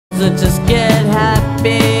I just get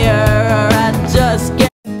happier. I just get.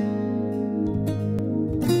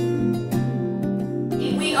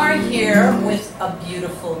 We are here with a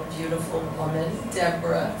beautiful, beautiful woman,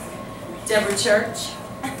 DeBRa CHuRCh.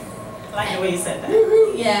 I like the way you said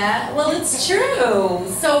that. Yeah, well, it's true.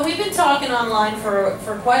 So we've been talking online for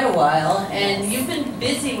quite a while, and you've been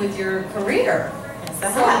busy with your career. Yes,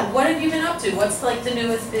 I So have. what have you been up to? What's like the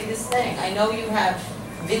newest, biggest thing? I know you have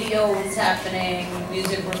videos happening,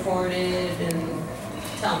 music recorded, and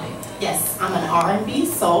tell me. Yes, I'm an R&B,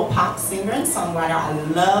 soul, pop singer and songwriter. I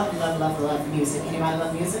love, love, love, love music. Anybody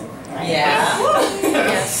love music? Right? Yeah.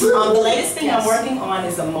 Yes. The latest thing Yes. I'm working on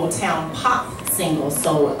is a MoToWN pop single.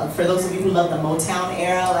 So for those of you who love the MoToWN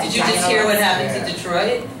era, like Did you just hear what happened to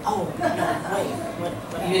Detroit? Oh no, wait, what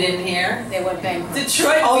You didn't hear? They went bankrupt.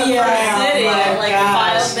 Detroit's Oh, the yeah, first city oh that my like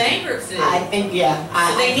gosh. filed bankruptcy. I think, yeah.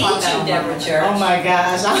 So they need caught you, that DeBRa one. CHuRCh. Oh my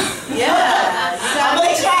gosh. Yeah. I'm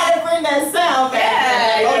gonna try to bring that sound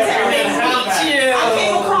back. Yeah, MoToWN. they need you. I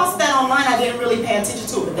came across that online. I didn't really pay attention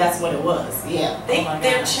to it, but that's what it was. Yeah.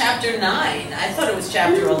 They're chapter 9. I thought it was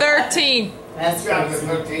chapter 11. 13. That's Chapter crazy.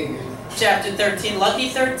 13. Chapter 13. Lucky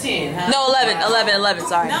 13, huh? No, 11,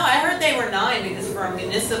 sorry. No, I heard they were 9 because for a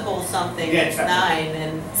municipal something, Yeah, it's 9.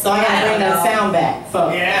 And So I gotta bring that sound back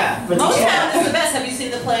for Yeah. for MoToWN Detroit. is the best. Have you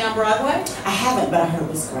seen the play on Broadway? I haven't, but I heard it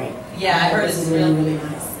was great. Yeah, I heard it was it's really, really. really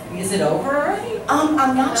nice. Is it over already? I'm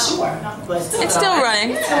not sure, but It's still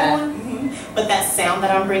running. Yeah. But that sound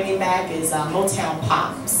that I'm bringing back is MoToWN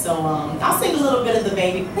pop. So I'll sing a little bit of the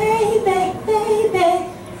baby, baby, baby.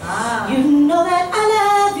 Ah. You know that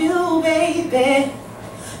I love you, baby.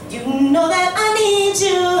 You know that I need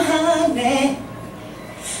you, honey.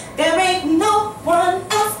 There ain't no one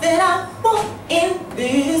else that I want in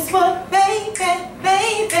this world, baby,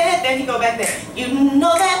 baby. There you go back there. You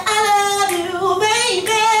know that I love you,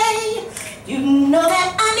 baby. You know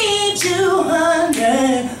that I need you,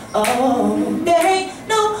 honey. Oh, there ain't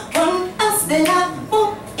no one else that I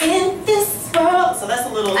want in this world. So that's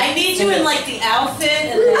a little. I need you in like the outfit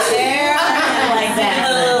and the hair and like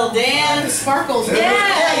that little dance. Sparkles. Yeah.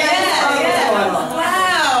 Yeah.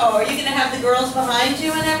 Wow. Are you gonna have the girls behind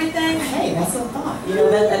you and everything? Hey, that's a thought. You know,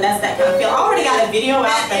 that's that kind of feel. I already got a video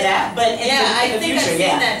out for that, but in I the think future, I've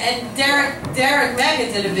seen that. And Derek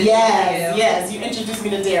Mega did a video for you. Yes, you introduced me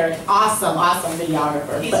to Derek. Awesome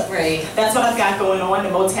videographer. He's But great. that's what I've got going on. The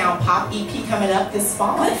MoToWN Pop EP coming up this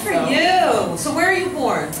fall. Good for you. So where are you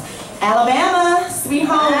born? Alabama, sweet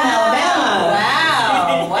home,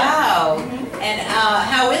 Alabama. Wow. And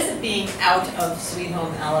how is it being out of Sweet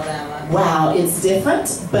Home Alabama? Wow, it's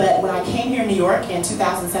different, but when I came here in New York in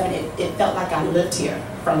 2007, it felt like I lived here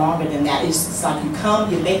for longer than that. It's just like you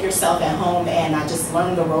come, you make yourself at home, and I just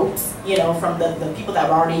learned the ropes, you know, from the people that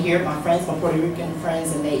were already here, my friends, my Puerto Rican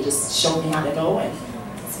friends, and they just showed me how to go, and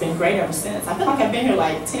it's been great ever since. I feel like I've been here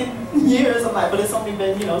like 10 years, but it's only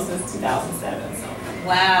been, you know, since 2007. So.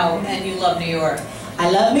 Wow, and you love New York. I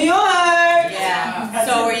love New York! Yeah.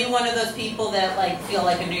 So are you one of those people that like feel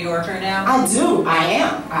like a New Yorker now? I do. I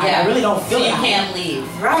am. I really don't feel so you like can't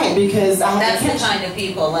leave. Right, because I have That's to the catch. kind of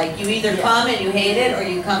people. Like you either come and you hate it, or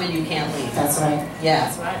you come and you can't leave. That's right. Yeah.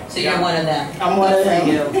 That's right. So you're one of them. I'm one of them.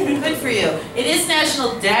 Good for you. Good for you. It is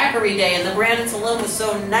National Daiquiri Day, and the Branded Saloon was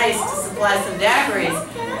so nice to supply some daiquiris.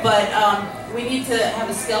 But we need to have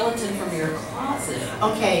a skeleton from your closet.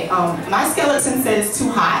 Okay, my skeleton said it's too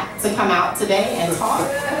hot to come out today and talk,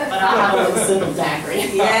 but I'll have a little sip of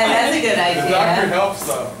daiquiri. Yeah, that's a good The doctor idea. helps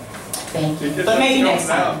though. Thank you. But maybe next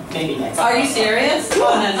time. Maybe next time. Are you serious?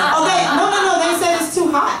 Oh, No, they said it's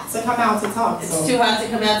too hot to come out to talk. It's too hot to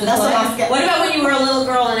come out to That's what play. I'm scared. What about when you were a little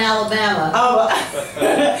girl in Alabama? Oh,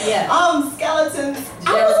 Yeah. skeletons.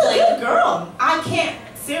 you I ever was a play- little girl. I can't.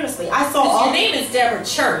 Seriously, I saw all. Your name is DeBRa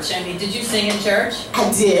CHuRCh. I mean, did you sing in church?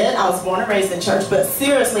 I did. I was born and raised in church, but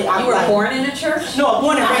seriously, I'm You were like. born in a church? No,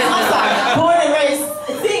 born and raised. I'm sorry. Born and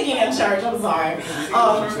raised singing in church. I'm sorry.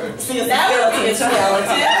 See, That would be a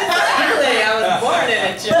skeleton. Exactly. I was born in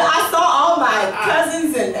a But church. I saw all my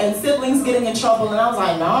cousins and siblings getting in trouble, and I was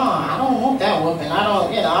like, nah, I don't want that whooping. I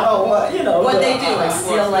don't want, What they do? Like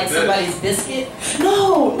steal like somebody's biscuit?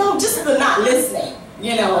 No, just the not listening.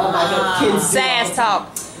 Like the kids do. Sass talk.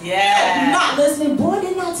 Yeah. Not listening. Boy,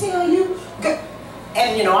 didn't I tell you?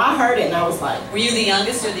 And I heard it, and I was like, Were you the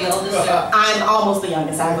youngest or the oldest? Or? I'm almost the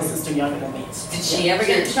youngest. I have a sister younger than me. Did she ever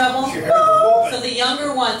get in trouble? No. So the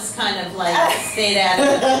younger ones kind of like stayed out of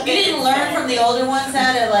it. You didn't learn from the older ones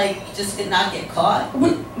how to like just not get caught?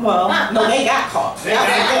 Well, no, they got caught.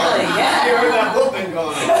 Exactly, yeah. You heard that whooping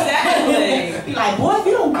going on. Exactly. Be like, boy, if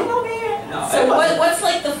you don't get over here. So what's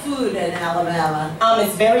like the food in Alabama?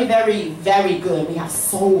 It's very, very, very good. We have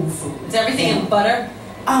soul food. Is everything in butter?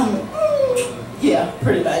 Yeah,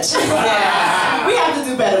 pretty much. Yeah. We have to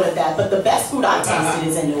do better with that. But the best food I've tasted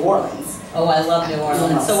is in New Orleans. Oh, I love New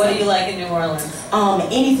Orleans. So what do you like in New Orleans?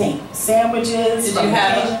 Anything. Sandwiches. Did you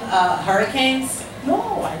have hurricanes?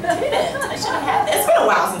 No, I didn't. I should have had that. It's been a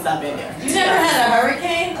while since I've been there. You never had a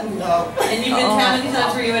hurricane? No. And you've been how many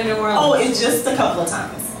times were you in New Orleans? Oh, it's just a couple of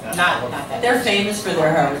times. Not that. They're famous for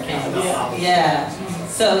their hurricanes. Yeah. Yeah.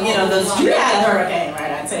 So, you know, those... You had a hurricane,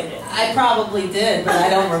 right? I take it. I probably did, but I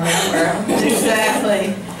don't remember.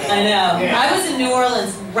 Exactly. I know. Yeah. I was in New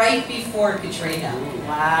Orleans right before Katrina.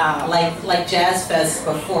 Wow. Like Jazz Fest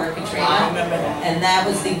before Katrina. I remember that. And that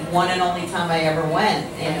was the one and only time I ever went.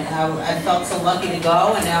 And I felt so lucky to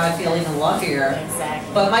go, and now I feel even luckier.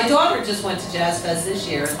 Exactly. But my daughter just went to Jazz Fest this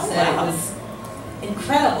year and said wow. it was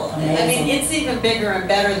incredible. Amazing. I mean, it's even bigger and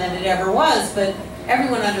better than it ever was, but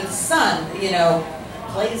everyone under the sun, you know,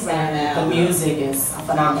 plays there now. The music is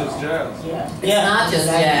phenomenal. Just jazz. Yeah. It's not just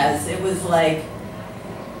jazz. It was like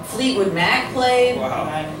Fleetwood Mac played.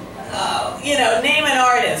 Wow. You know, name an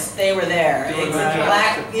artist. They were there. Doing It's their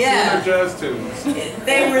black. Yeah. jazz tunes.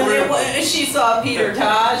 They were. She saw Peter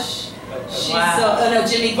Tosh. She saw. Oh no,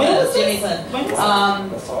 Jimmy Cliff. Jimmy Cliff.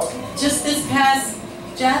 That's awesome. Just this past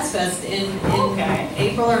Jazz Fest in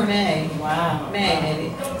April or May. Wow. May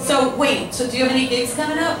maybe. So wait. So do you have any gigs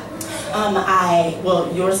coming up?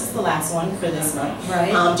 Well, yours is the last one for this month.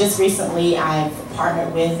 Right. Just recently, I've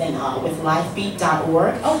partnered with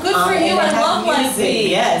lifebeat.org. Oh, good for you! I love Lifebeat.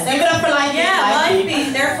 Yes. Give it up for Lifebeat. Yeah,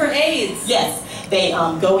 Lifebeat. They're for AIDS. Yes. They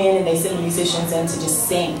go in and they send the musicians in to just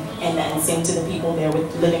sing and sing to the people there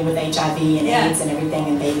living with HIV and AIDS and everything,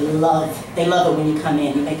 and they love it when you come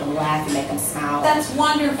in. You make them laugh, you make them smile. That's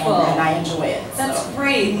wonderful. And I enjoy it. That's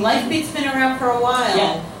great. Lifebeat's been around for a while.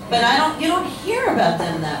 Yeah. But you don't hear about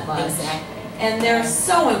them that much. Exactly. And they're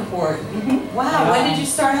so important. Mm-hmm. Wow, when did you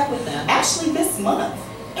start up with them? Actually this month.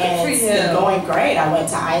 And it's been going great. I went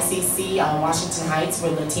to ICC, Washington Heights,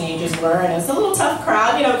 where the teenagers were, and it's a little tough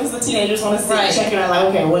crowd, you know, because the teenagers want to sit and check you out, like,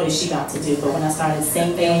 okay, what is she about to do? But when I started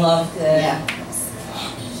singing, they loved it. Yeah.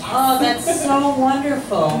 Oh, that's so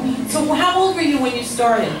wonderful. So how old were you when you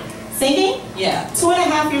started? Singing? Yeah.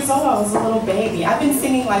 2.5 years old. I was a little baby. I've been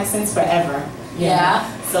singing like since forever.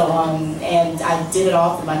 Yeah. So, and I did it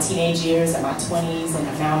all through my teenage years and my 20s,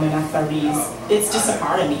 and now I'm in my 30s. It's just a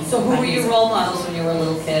part of me. So who were your role models when you were a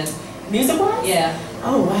little kid? Music-wise? Yeah.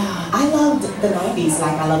 Oh, wow. I loved the 90s.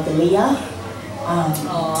 Like, I loved Aaliyah.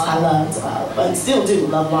 I loved, but still do,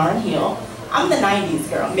 love Lauryn Hill. I'm the 90s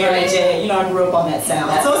girl. Mary J. You know, I grew up on that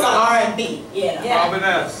sound. So it's an R&B. Yeah. Robin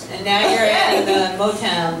S. And now you're adding the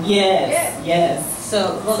MoToWN. Yes. Yes.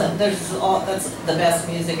 So, well, that's the best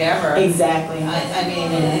music ever. Exactly. I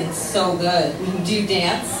mean, it's so good. Do you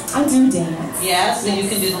dance? I do dance. Yeah, so you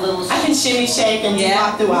can do the little... I can shimmy, shake, and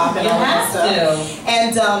walk through and all that stuff.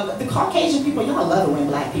 And the Caucasian people, y'all love it when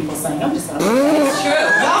black people sing. I'm just gonna say it's true.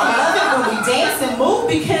 Y'all love it when we dance and move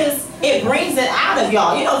because it brings it out of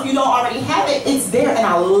y'all. You know, if you don't already have it, it's there. And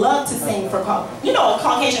I love to sing for, a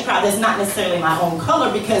Caucasian crowd that's not necessarily my own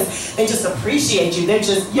color because they just appreciate you.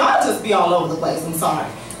 Y'all just be all over the place. I'm sorry.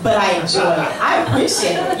 But I enjoy it. I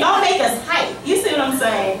appreciate it. Y'all make us hype. You see what I'm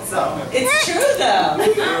saying? So it's true though.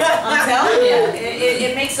 I'm telling you,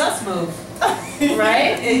 it makes us move.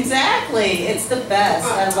 Right? Exactly. It's the best.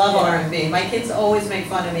 I love R&B. My kids always make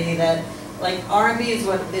fun of me that like R&B is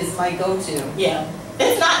what is my go-to. Yeah.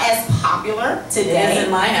 It's not as popular today. It is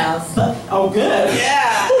in my house. But, oh, good.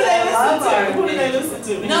 Yeah. Who do they listen to? Who do they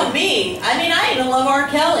listen to? No, me. I mean, I even love R.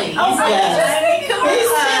 Kelly. Oh, yes.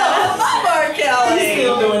 I love R. Kelly. He's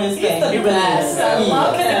still doing his thing. He's the best. I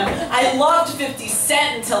love him. I loved 50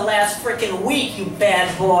 Cent until last freaking week, you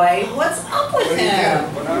bad boy. What's up with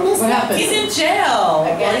him? What happened? He's in jail.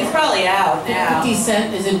 Well, he's probably out now. 50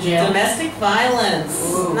 Cent is in jail. Domestic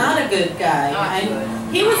violence. Ooh. Not a good guy.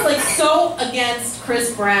 He was like so against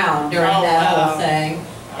Chris Brown during that whole thing.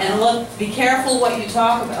 And look, be careful what you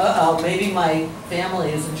talk about. Uh-oh, maybe my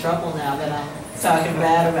family is in trouble now that I'm talking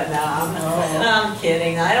bad about now. I'm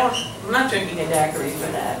kidding. I'm not drinking a daiquiri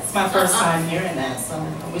for that. It's my first time hearing that, so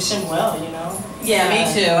I wish him well, you know. Yeah,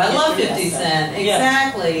 me too. I love 50 that Cent.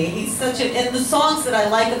 Exactly. He's such a, and the songs that I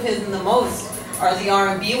like of his the most are the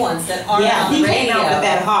R&B ones that aren't on the radio. He came out with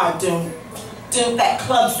that hard that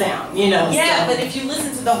club sound, you know. Yeah, but if you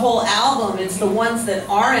listen to the whole album, it's the ones that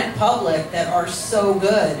aren't public that are so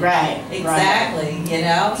good. Right. Exactly, you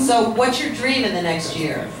know? So what's your dream in the next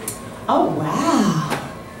year? Oh, wow.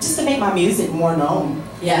 Just to make my music more known.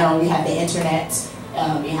 Yeah. You know, we have the internet,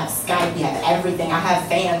 you have Skype, you have everything. I have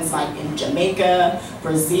fans like in Jamaica,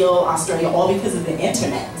 Brazil, Australia, all because of the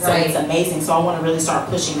internet. So it's amazing. So I want to really start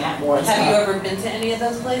pushing that more. Have you ever been to any of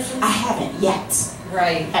those places? I haven't yet.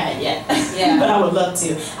 Right. Haven't yet. Yeah. But I would love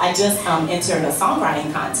to. I just entered a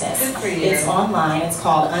songwriting contest. Good for you. It's online. It's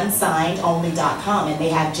called unsignedonly.com, and they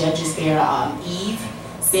have judges there, Eve,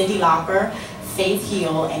 Cindy Locker, Faith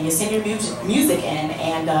Hill, and you send your music in,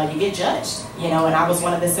 and you get judged. You know, and I was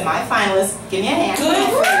one of the semi-finalists. Give me a hand. Good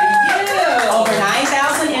for you. Over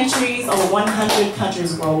 9,000 entries, over 100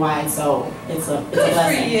 countries worldwide, so it's a Good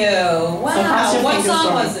blessing. for you. Wow. So What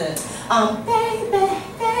song was it? Baby,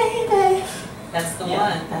 baby. That's the Yeah,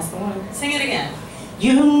 one. that's the one. Sing it again.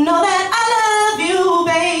 You know that I love you,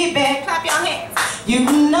 baby. Clap your hands. You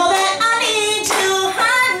know that I need you,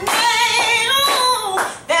 honey. Ooh,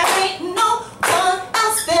 there ain't no one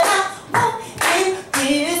else that I want in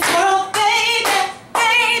this world, baby,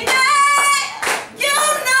 baby. You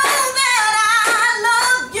know that I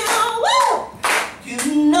love you. Woo. You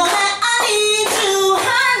know that I need you,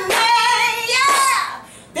 honey. Yeah.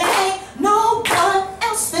 There ain't no one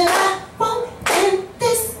else that I want in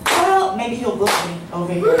this world. Maybe he'll book me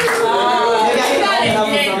over here.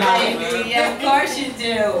 Yeah, of course you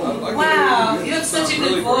do. Wow, you have such a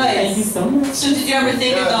good Thank you voice. so much. So did you ever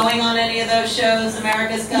think of going on any of those shows,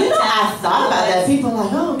 America's Got You know, Talent? I thought about that. People are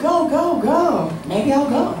like, oh, go. Maybe I'll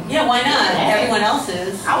go. Yeah, why not? Everyone else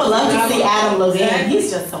is. I would love to see Adam Levine. He's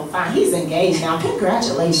just so fine. He's engaged now.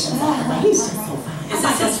 Congratulations, Adam. He's just so fine. Is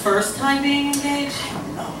this his first time being engaged? I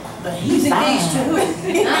don't know. But he's engaged too.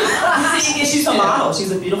 She's a model.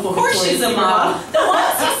 She's a beautiful. Of course Victoria's she's a Secret model. The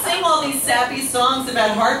ones who sing all these sappy songs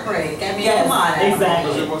about heartbreak. I mean, Yes, come on. Adam.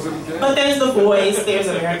 exactly. But there's The Voice. There's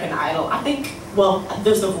American Idol. I think. Well,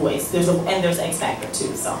 there's The Voice. And there's X Factor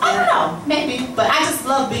too. So I don't know. Maybe. But I just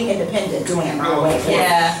love being independent, doing it my way.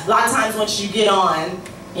 Yeah. A lot of times once you get on,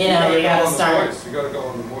 you know, you gotta start. You gotta go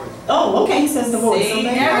on The Voice. Oh, okay. He says The Voice. See, So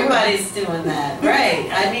maybe I will. everybody's doing that, right?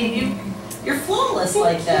 I mean, you're flawless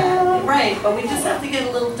like that, right? But we just have to get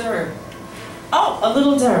a little dirt. Oh, a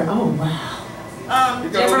little dirt. Oh, wow.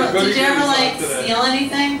 Did you ever like steal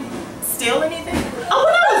anything? Steal anything?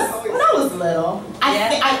 Oh, when I was little.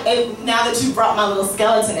 Now that you brought my little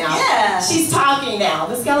skeleton out. Yeah. She's talking now.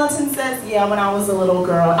 The skeleton says, yeah, when I was a little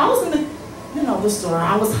girl, I was in the store.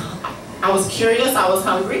 I was curious. I was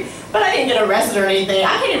hungry, but I didn't get arrested or anything.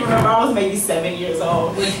 I can't even remember. I was maybe 7 years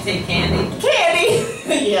old. Would you take candy?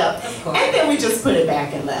 Candy. Yeah. Of course. And then we just put it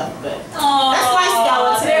back and left. But Oh, that's my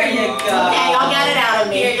skeleton. there you go. Okay, y'all got it out of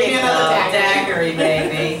me. Here Give me you another go, daiquiri. daiquiri,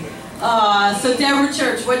 baby. So DeBRa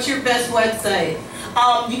CHuRCh, what's your best website?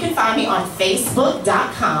 You can find me on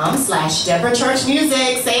Facebook.com/DeBRa CHuRCh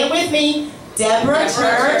Music. Say it with me. DeBRa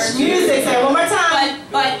CHuRCh Music. Say it one more time.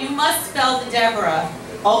 But you must spell the Deborah.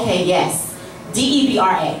 Okay, yes.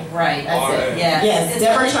 DeBRA. Right. That's it. Yes. Yes, It's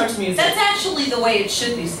DeBRa really- CHuRCh Music. That's actually the way it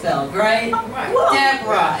should be spelled, right? Well,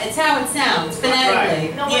 Deborah. It's how it sounds,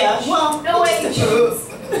 phonetically. yeah, well, No way. it just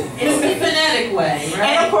It's the phonetic way,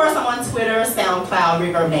 right? And of course, I'm on Twitter, SoundCloud,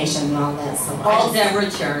 Reverb Nation, and all that. So All DeBRa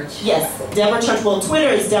CHuRCh. Yes, DeBRa CHuRCh. Well, Twitter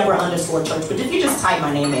is DeBRa_CHuRCh, but if you just type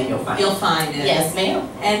my name in, you'll find it. You'll find it. Yes, ma'am.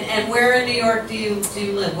 And where in New York do you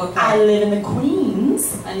live? What I part? live in the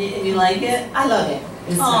Queens. And you like it? I love it.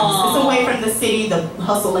 It's nice. Aw. It's away from the city, the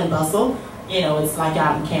hustle and bustle. You know, it's like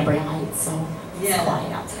out in Cambria Heights, so it's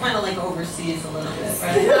quiet out It's there. kind of like overseas a little bit,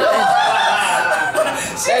 right?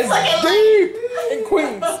 She's looking Deep in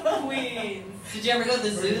Queens. Queens. Did you ever go to the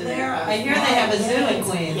zoo there? I hear they have a zoo in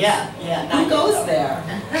Queens. Yeah. Who goes there?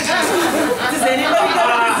 Does anybody go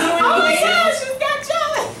to the zoo in Oh Queens? yeah, she's got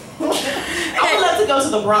joy. I would love to go to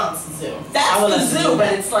the Bronx Zoo. That's the zoo,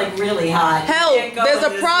 but it's like really hot. You Hell, can't go there's in a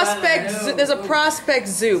this Prospect weather. Zoo, there's a Prospect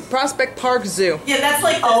Zoo, Prospect Park Zoo. Yeah, that's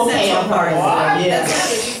like the Okay, central I'm part. part of it. Yeah.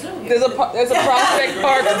 There's a Prospect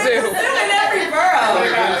Park There's a Zoo. zoo in every borough.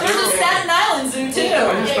 There's a Staten Island Zoo too.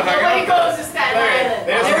 Nobody goes to Staten Island.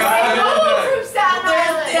 There's Everybody goes from Staten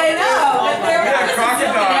Island. I know. But there's a zoo in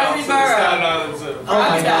crocodiles every in the Staten borough. Island Zoo. Oh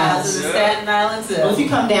my Crocodiles in the Yeah. Staten Island Well, if Zoo. you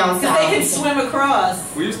come down Because south, they can swim across.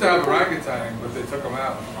 We used to have orangutan, but they took them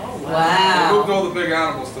out. They moved Wow. all the big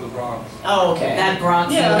animals to the Bronx. Oh, okay. That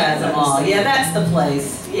Bronx Zoo Yeah, has them all. that's- Yeah, that's the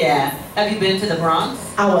place. Yeah. Have you been to the Bronx?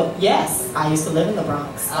 Yes, I used to live in the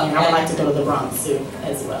Bronx, and I would Okay. like to go to the Bronx Zoo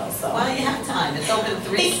as well. So Well, you have time. It's open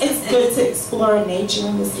it's good to explore nature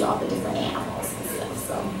and to see all the different animals and stuff.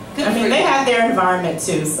 So Good I mean, for they you. have their environment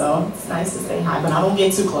too, so it's nice to say hi. But I don't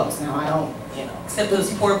get too close now. I don't, you know. Except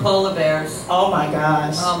those poor polar bears. Oh my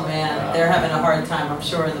gosh. Oh man, they're having a hard time, I'm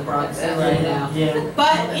sure, in the Bronx Zoo right now. Yeah.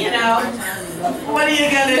 But, you know, what are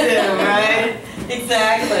you gonna do, right?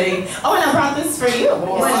 Exactly. Oh, and I brought this for you.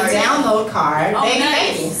 It's a download card. Oh, Baby,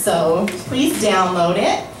 nice. baby. So please download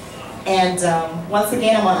it. And once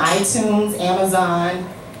again, I'm on iTunes, Amazon,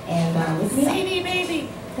 and look me up. CD baby.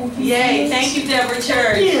 Thank you. Yay, thank you, DeBRa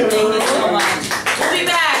CHuRCh. Thank you. Thank you so much.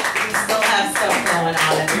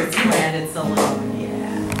 Branded Saloon.